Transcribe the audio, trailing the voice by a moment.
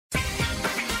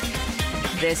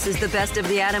This is the Best of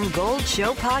the Adam Gold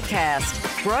Show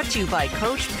podcast, brought to you by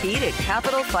Coach Pete at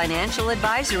Capital Financial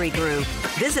Advisory Group.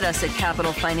 Visit us at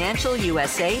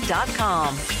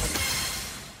capitalfinancialusa.com.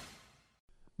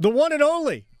 The one and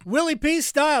only Willie P.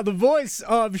 Style, the voice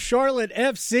of Charlotte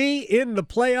FC in the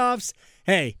playoffs.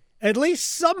 Hey, at least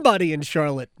somebody in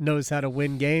Charlotte knows how to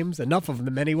win games, enough of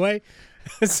them anyway.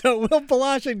 So Will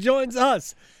Palaszczuk joins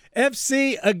us.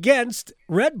 FC against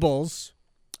Red Bulls.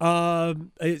 We have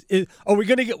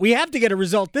to get a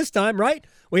result this time, right?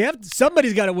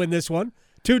 Somebody's got to win this one.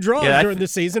 2 draws during the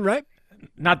season, right?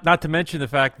 Not to mention the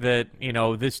fact that,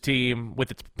 this team,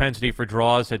 with its propensity for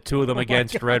draws, had 2 of them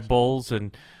against Red Bulls,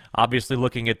 and obviously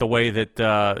looking at the way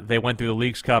that they went through the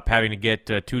Leagues Cup, having to get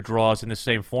 2 draws in the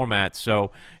same format.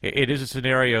 So it is a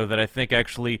scenario that I think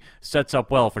actually sets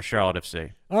up well for Charlotte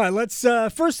FC. All right, let's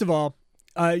first of all,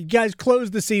 you guys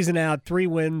closed the season out, 3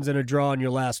 wins and a draw in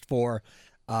your last 4.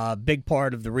 Big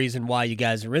part of the reason why you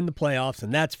guys are in the playoffs,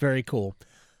 and that's very cool.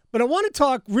 But I want to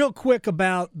talk real quick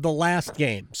about the last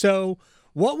game. So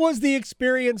what was the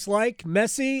experience like?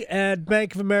 Messi at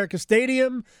Bank of America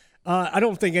Stadium. I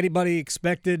don't think anybody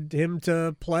expected him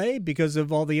to play because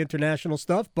of all the international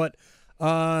stuff, but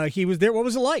he was there. What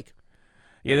was it like?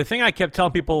 Yeah, the thing I kept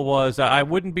telling people was I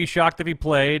wouldn't be shocked if he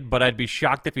played, but I'd be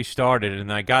shocked if he started.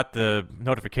 And I got the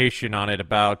notification on it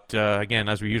about, again,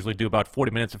 as we usually do, about 40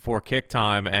 minutes before kick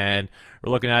time. And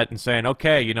we're looking at it and saying,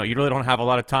 okay, you really don't have a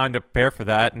lot of time to prepare for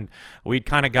that. And we'd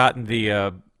kind of gotten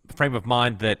the frame of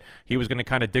mind that he was going to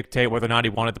kind of dictate whether or not he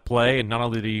wanted to play, and not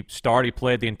only did he start, he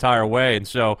played the entire way, and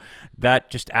so that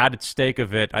just added stake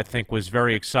of it, I think, was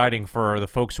very exciting for the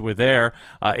folks who were there.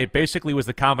 It basically was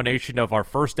the combination of our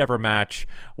first ever match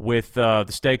with the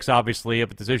stakes, obviously,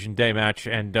 of a decision day match,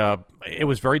 and it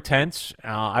was very tense.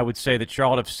 I would say that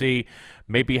Charlotte FC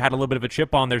maybe had a little bit of a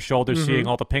chip on their shoulder seeing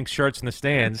all the pink shirts in the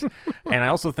stands. And I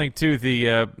also think, too,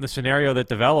 the scenario that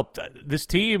developed, this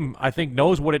team, I think,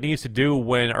 knows what it needs to do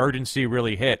when urgency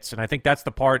really hits. And I think that's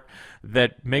the part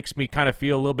that makes me kind of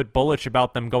feel a little bit bullish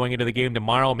about them going into the game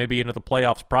tomorrow, maybe into the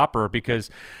playoffs proper, because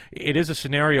it is a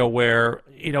scenario where,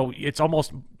 it's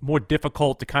almost more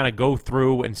difficult to kind of go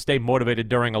through and stay motivated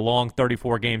during a long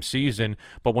 34-game season.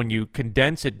 But when you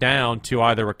condense it down to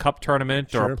either a cup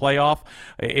tournament or a playoff,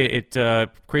 it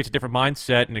creates a different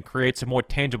mindset, and it creates a more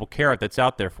tangible carrot that's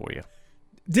out there for you.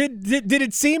 Did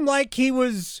it seem like he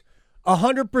was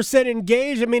 100%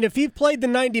 engaged? I mean, if he played the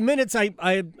 90 minutes,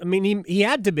 I mean, he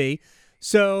had to be.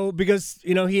 So because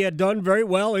he had done very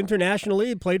well internationally,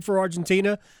 he played for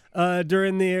Argentina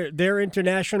during their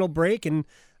international break, and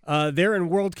they're in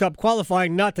World Cup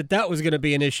qualifying. Not that was going to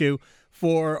be an issue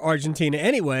for Argentina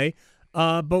anyway.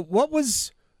 But what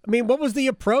was the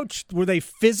approach? Were they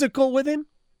physical with him?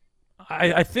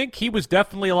 I think he was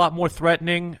definitely a lot more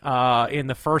threatening in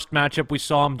the first matchup we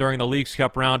saw him during the Leagues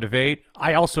Cup round of 8.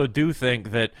 I also do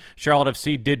think that Charlotte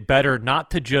FC did better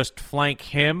not to just flank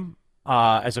him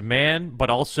as a man, but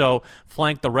also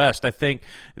flank the rest. I think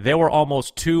they were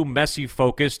almost too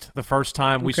Messi-focused the first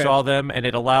time we saw them, and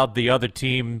it allowed the other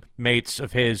teammates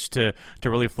of his to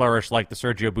really flourish, like the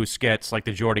Sergio Busquets, like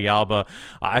the Jordi Alba.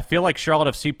 I feel like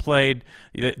Charlotte FC played –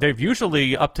 they've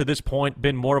usually, up to this point,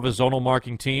 been more of a zonal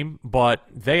marking team, but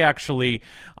they actually,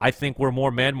 I think, were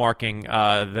more man-marking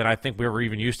than I think we were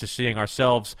even used to seeing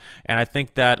ourselves, and I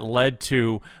think that led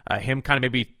to him kind of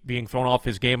maybe being thrown off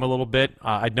his game a little bit.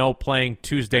 I know playing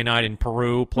Tuesday night in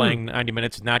Peru, playing 90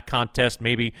 minutes in that contest,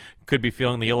 maybe could be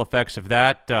feeling the ill effects of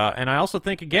that. And I also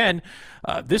think, again,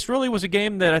 this really was a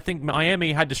game that I think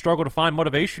Miami had to struggle to find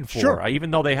motivation for. Sure. Even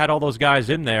though they had all those guys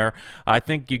in there, I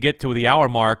think you get to the hour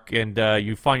mark and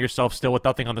you find yourself still with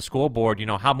nothing on the scoreboard.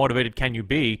 How motivated can you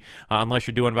be unless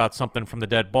you're doing about something from the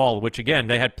dead ball, which, again,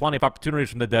 they had plenty of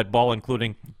opportunities from the dead ball,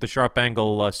 including the sharp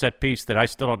angle set piece that I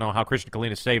still don't know how Christian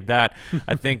Kalina saved that.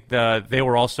 I think they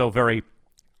were also very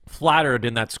flattered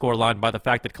in that scoreline by the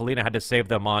fact that Kalina had to save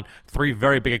them on 3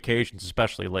 very big occasions,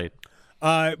 especially late.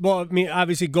 Well, I mean,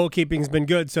 obviously goalkeeping's been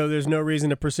good, so there's no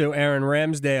reason to pursue Aaron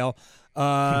Ramsdale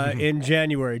in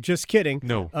January. Just kidding.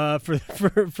 No.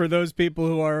 For those people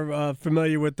who are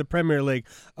familiar with the Premier League.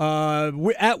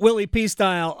 At Willie P.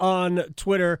 Style on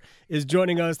Twitter is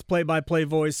joining us, the play-by-play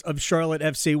voice of Charlotte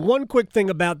FC. One quick thing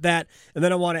about that, and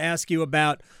then I want to ask you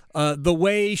about the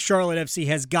way Charlotte FC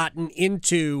has gotten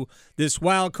into this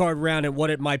wild card round and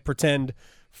what it might portend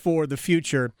for the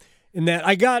future. In that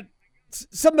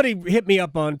somebody hit me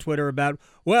up on Twitter about,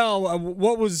 where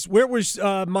was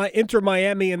my Inter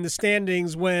Miami in the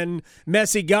standings when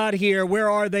Messi got here? Where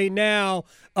are they now?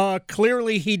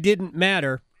 Clearly he didn't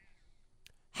matter.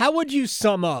 How would you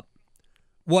sum up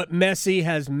what Messi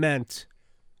has meant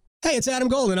Hey, it's Adam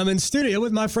Golden. I'm in studio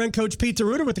with my friend Coach Pete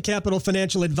DeRuiter with the Capital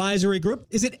Financial Advisory Group.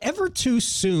 Is it ever too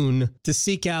soon to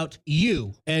seek out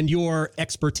you and your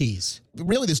expertise?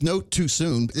 Really, there's no too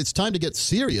soon. It's time to get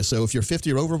serious. So if you're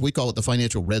 50 or over, we call it the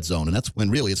financial red zone. And that's when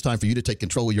really it's time for you to take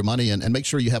control of your money and make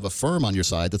sure you have a firm on your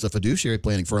side that's a fiduciary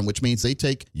planning firm, which means they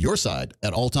take your side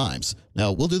at all times.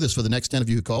 Now, we'll do this for the next 10 of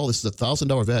you who call. This is a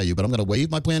 $1,000 value, but I'm going to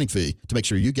waive my planning fee to make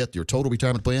sure you get your total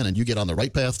retirement plan and you get on the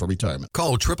right path for retirement.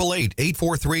 Call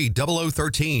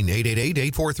 888-843-0013,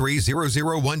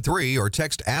 888-843-0013, or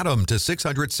text Adam to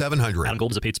 600-700. Adam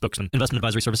Gold is a paid spokesman. Investment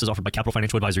advisory services offered by Capital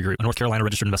Financial Advisory Group, a North Carolina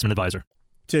registered investment advisor.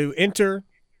 To enter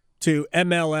to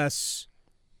MLS,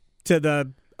 to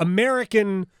the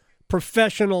American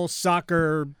professional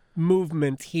soccer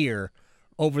movement here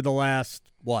over the last,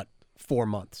 4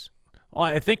 months? Well,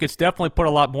 I think it's definitely put a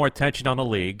lot more attention on the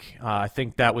league. I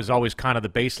think that was always kind of the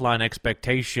baseline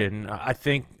expectation. I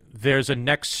think there's a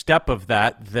next step of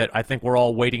that I think we're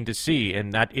all waiting to see,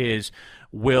 and that is,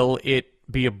 will it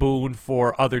be a boon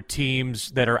for other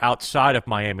teams that are outside of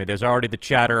Miami? There's already the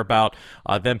chatter about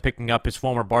them picking up his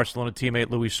former Barcelona teammate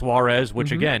Luis Suarez,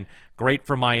 which, again, great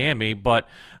for Miami, but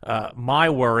my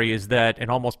worry is that it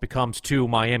almost becomes too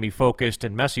Miami-focused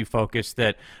and Messi-focused,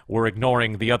 that we're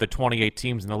ignoring the other 28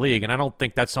 teams in the league, and I don't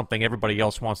think that's something everybody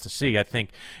else wants to see. I think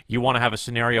you want to have a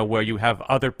scenario where you have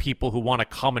other people who want to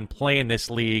come and play in this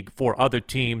league for other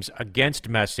teams against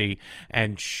Messi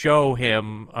and show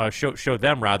them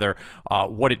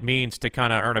what it means to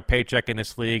kind of earn a paycheck in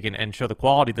this league and show the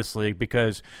quality of this league,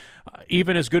 because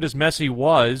even as good as Messi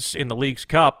was in the League's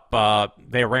Cup,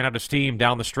 they ran out of steam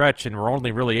down the stretch and were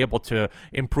only really able to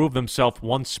improve themselves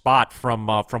one spot from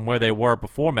where they were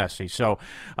before Messi. So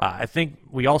I think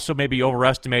we also maybe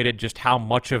overestimated just how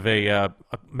much of a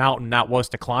mountain that was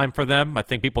to climb for them. I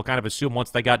think people kind of assume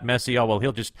once they got Messi,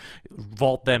 he'll just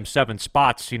vault them 7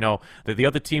 spots. You know, the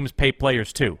other teams pay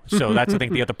players too. So that's, I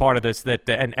think, the other part of this.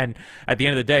 And at the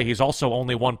end of the day, he's also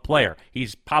only one player.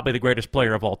 He's probably the greatest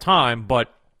player of all time,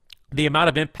 but the amount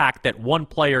of impact that one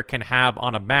player can have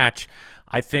on a match,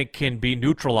 I think, can be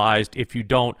neutralized if you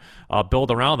don't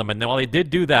build around them. And while they did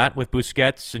do that with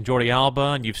Busquets and Jordi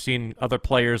Alba, and you've seen other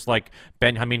players like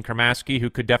Benjamin Kramaski, who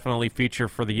could definitely feature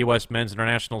for the U.S. men's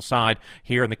international side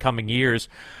here in the coming years,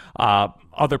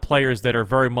 other players that are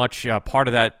very much part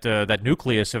of that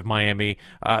nucleus of Miami,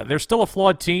 they're still a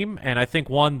flawed team, and I think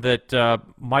one that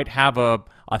might have a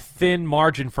thin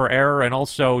margin for error and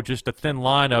also just a thin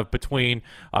line between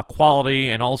quality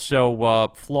and also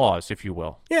flaws, if you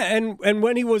will. Yeah, and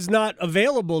when he was not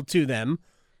available to them,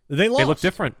 they lost. They looked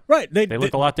different. Right. They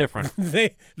looked a lot different.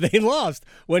 They lost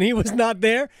when he was not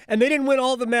there, and they didn't win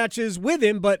all the matches with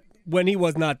him, but when he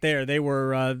was not there, they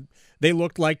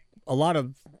looked like a lot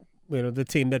of the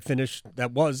team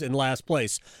that was in last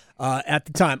place at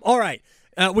the time. All right.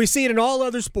 We see it in all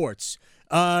other sports.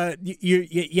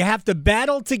 You have to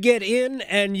battle to get in,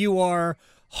 and you are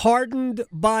hardened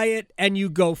by it, and you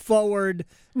go forward.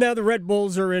 Now the Red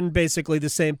Bulls are in basically the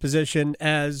same position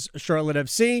as Charlotte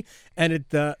FC, and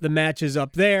the match is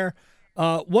up there.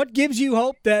 What gives you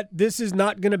hope that this is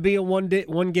not going to be a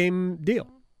one-game deal?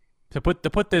 To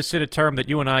put this in a term that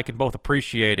you and I can both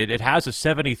appreciate, it has a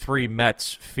 73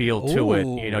 Mets feel to it.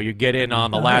 You know, you get in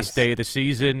on the last day of the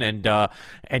season,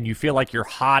 and you feel like you're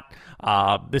hot.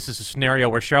 This is a scenario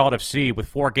where Charlotte FC, with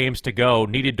 4 games to go,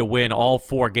 needed to win all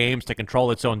 4 games to control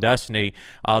its own destiny.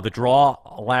 The draw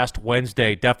last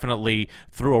Wednesday definitely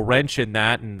threw a wrench in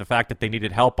that, and the fact that they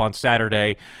needed help on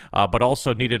Saturday, but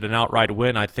also needed an outright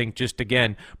win, I think just,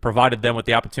 again, provided them with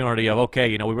the opportunity of,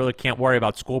 okay, we really can't worry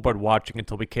about scoreboard watching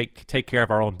until we take care of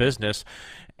our own business.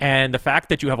 And the fact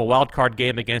that you have a wild card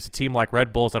game against a team like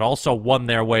Red Bulls that also won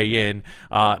their way in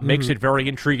makes it very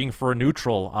intriguing for a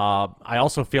neutral. I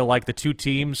also feel like the two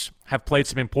teams have played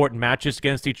some important matches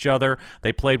against each other.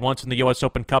 They played once in the U.S.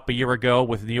 Open Cup a year ago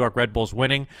with the New York Red Bulls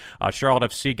winning.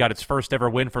 Charlotte FC got its first ever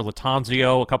win for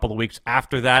Latanzio a couple of weeks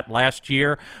after that last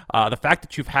year. The fact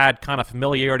that you've had kind of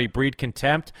familiarity breed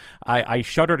contempt, I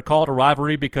shudder to call it a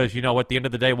rivalry because, at the end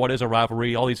of the day, what is a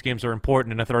rivalry? All these games are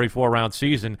important in a 34-round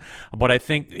season. But I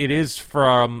think it is,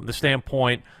 from the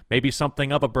standpoint, maybe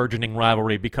something of a burgeoning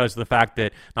rivalry because of the fact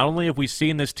that not only have we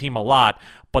seen this team a lot,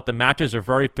 but the matches are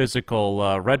very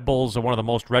physical. Red Bulls are one of the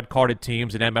most red-carded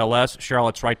teams in MLS.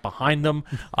 Charlotte's right behind them.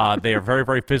 They are very,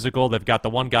 very physical. They've got the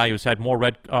one guy who's had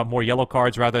more yellow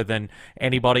cards rather than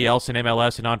anybody else in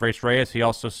MLS, and Andres Reyes. He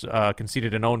also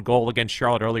conceded an own goal against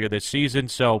Charlotte earlier this season.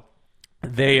 So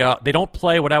they don't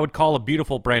play what I would call a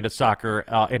beautiful brand of soccer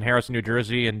in Harrison, New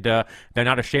Jersey, and they're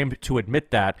not ashamed to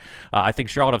admit that. I think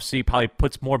Charlotte FC probably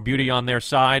puts more beauty on their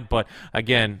side, but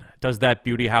again, does that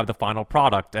beauty have the final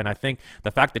product? And I think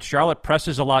the fact that Charlotte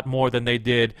presses a lot more than they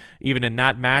did even in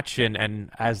that match and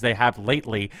as they have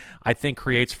lately, I think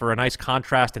creates for a nice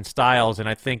contrast in styles. And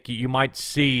I think you might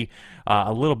see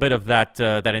a little bit of that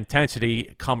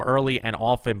intensity come early and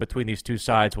often between these two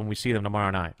sides when we see them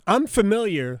tomorrow night. I'm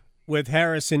familiar with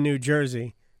Harrison, New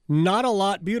Jersey. Not a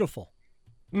lot beautiful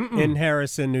in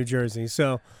Harrison, New Jersey.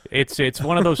 So it's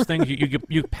one of those things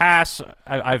you pass.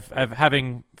 I've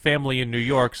having family in New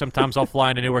York. Sometimes I'll fly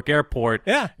into Newark Airport.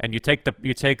 Yeah. And you take the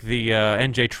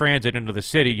NJ Transit into the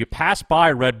city. You pass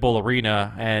by Red Bull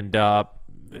Arena, and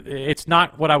it's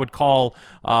not what I would call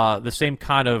the same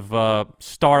kind of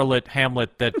starlit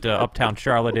hamlet that Uptown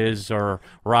Charlotte is, or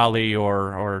Raleigh,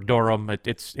 or Durham.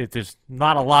 There's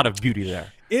not a lot of beauty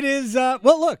there. It is.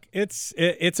 Well, look, it's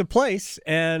a place,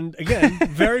 and again,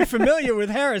 very familiar with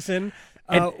Harrison.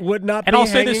 Would not. And be I'll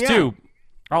say this out. too.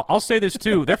 I'll say this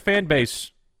too. Their fan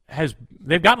base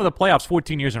they've gotten to the playoffs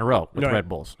 14 years in a row with the Red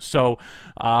Bulls. So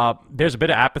there's a bit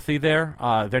of apathy there.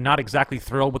 They're not exactly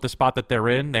thrilled with the spot that they're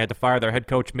in. They had to fire their head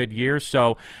coach mid-year.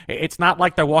 So it's not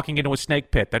like they're walking into a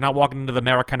snake pit. They're not walking into the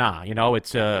Maracana.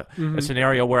 It's a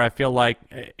scenario where I feel like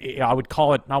I would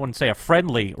call it, I wouldn't say a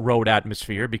friendly road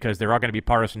atmosphere because there are going to be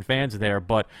partisan fans there,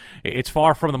 but it's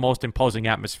far from the most imposing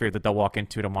atmosphere that they'll walk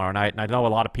into tomorrow night. And I know a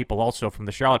lot of people also from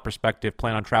the Charlotte perspective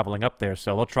plan on traveling up there,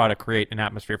 so they'll try to create an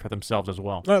atmosphere for themselves as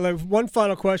well. All right, one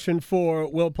final question for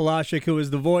Will Palaszczuk, who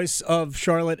is the voice of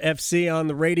Charlotte FC on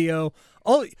the radio.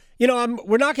 Oh,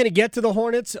 we're not going to get to the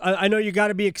Hornets. I know you got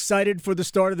to be excited for the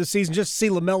start of the season. Just see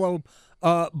LaMelo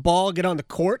Ball get on the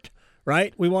court,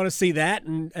 right? We want to see that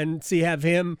and see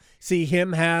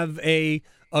him have a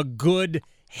good,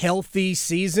 healthy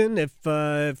season if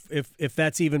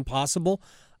that's even possible.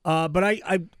 But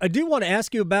I do want to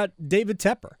ask you about David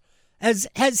Tepper.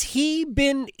 Has he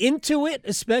been into it,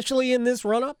 especially in this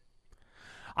run-up?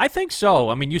 I think so.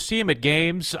 I mean, you see him at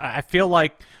games. I feel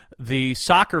like the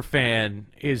soccer fan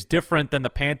is different than the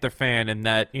Panther fan in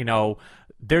that,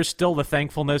 there's still the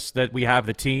thankfulness that we have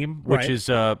the team, which is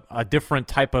a different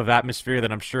type of atmosphere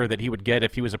than I'm sure that he would get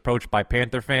if he was approached by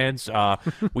Panther fans.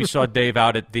 We saw Dave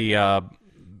out at the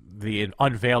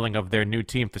unveiling of their new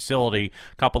team facility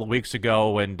a couple of weeks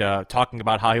ago and talking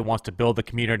about how he wants to build the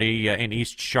community in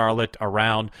East Charlotte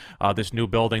around this new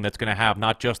building that's going to have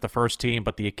not just the first team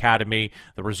but the academy,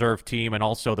 the reserve team, and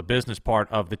also the business part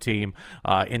of the team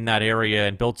in that area,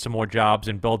 and build some more jobs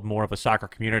and build more of a soccer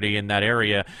community in that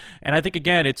area. And I think,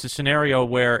 again, it's a scenario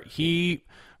where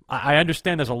I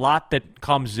understand there's a lot that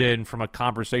comes in from a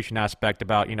conversation aspect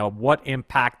about, what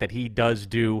impact that he does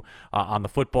do on the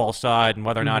football side and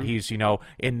whether or not he's,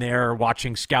 in there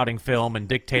watching scouting film and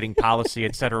dictating policy,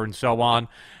 et cetera, and so on.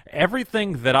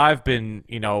 Everything that I've been,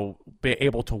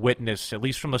 able to witness, at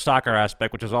least from the soccer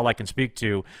aspect, which is all I can speak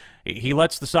to, he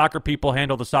lets the soccer people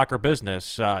handle the soccer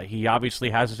business. He obviously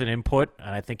has an input,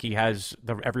 and I think he has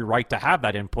every right to have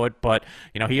that input. But,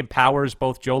 he empowers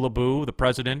both Joe LeBou, the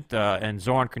president, and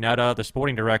Zoran Krneta, the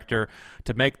sporting director,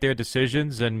 to make their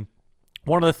decisions. And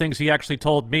one of the things he actually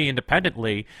told me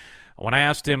independently when I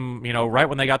asked him, right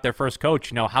when they got their first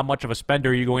coach, how much of a spender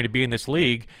are you going to be in this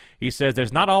league? He says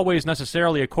there's not always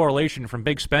necessarily a correlation from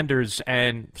big spenders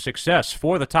and success.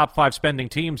 4 of the top 5 spending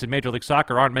teams in Major League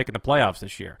Soccer aren't making the playoffs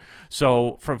this year.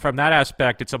 So from that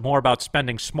aspect, it's more about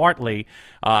spending smartly,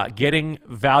 getting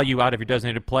value out of your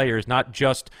designated players, not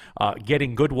just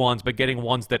getting good ones, but getting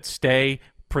ones that stay,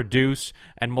 produce,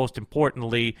 and most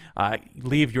importantly,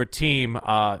 leave your team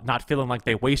not feeling like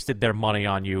they wasted their money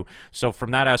on you. So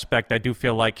from that aspect, I do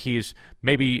feel like he's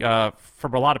maybe,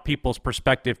 from a lot of people's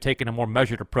perspective, taking a more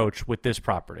measured approach with this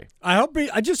property.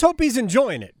 I just hope he's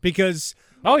enjoying it, because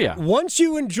once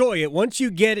you enjoy it, once you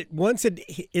get it, once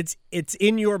it's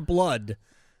in your blood,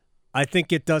 I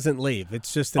think it doesn't leave.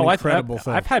 It's just an incredible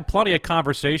thing. I've had plenty of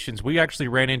conversations. We actually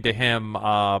ran into him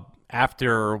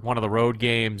after one of the road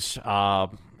games,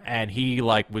 and he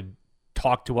would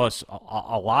talk to us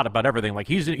a lot about everything. Like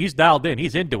he's dialed in,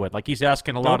 he's into it. Like he's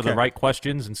asking a lot of the right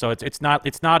questions, and so it's not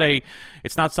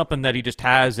something that he just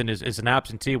has and is an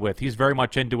absentee with. He's very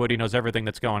much into it. He knows everything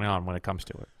that's going on when it comes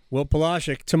to it. Will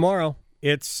Palaszczuk, tomorrow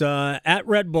it's at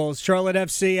Red Bulls, Charlotte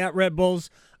FC at Red Bulls.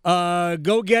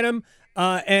 Go get him.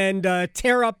 And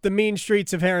tear up the mean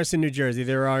streets of Harrison, New Jersey.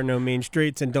 There are no mean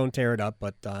streets, and don't tear it up,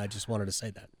 but I just wanted to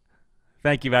say that.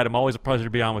 Thank you, Adam. Always a pleasure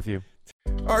to be on with you.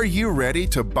 Are you ready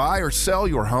to buy or sell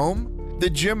your home? The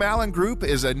Jim Allen Group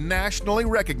is a nationally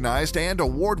recognized and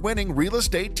award-winning real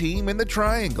estate team in the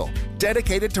Triangle,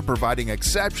 dedicated to providing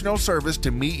exceptional service to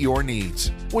meet your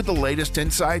needs. With the latest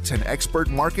insights and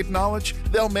expert market knowledge,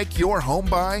 they'll make your home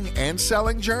buying and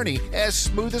selling journey as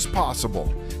smooth as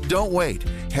possible. Don't wait.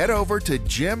 Head over to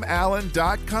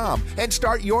jimallen.com and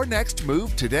start your next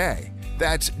move today.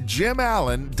 That's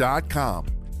jimallen.com.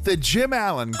 The Jim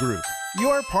Allen Group,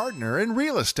 your partner in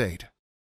real estate.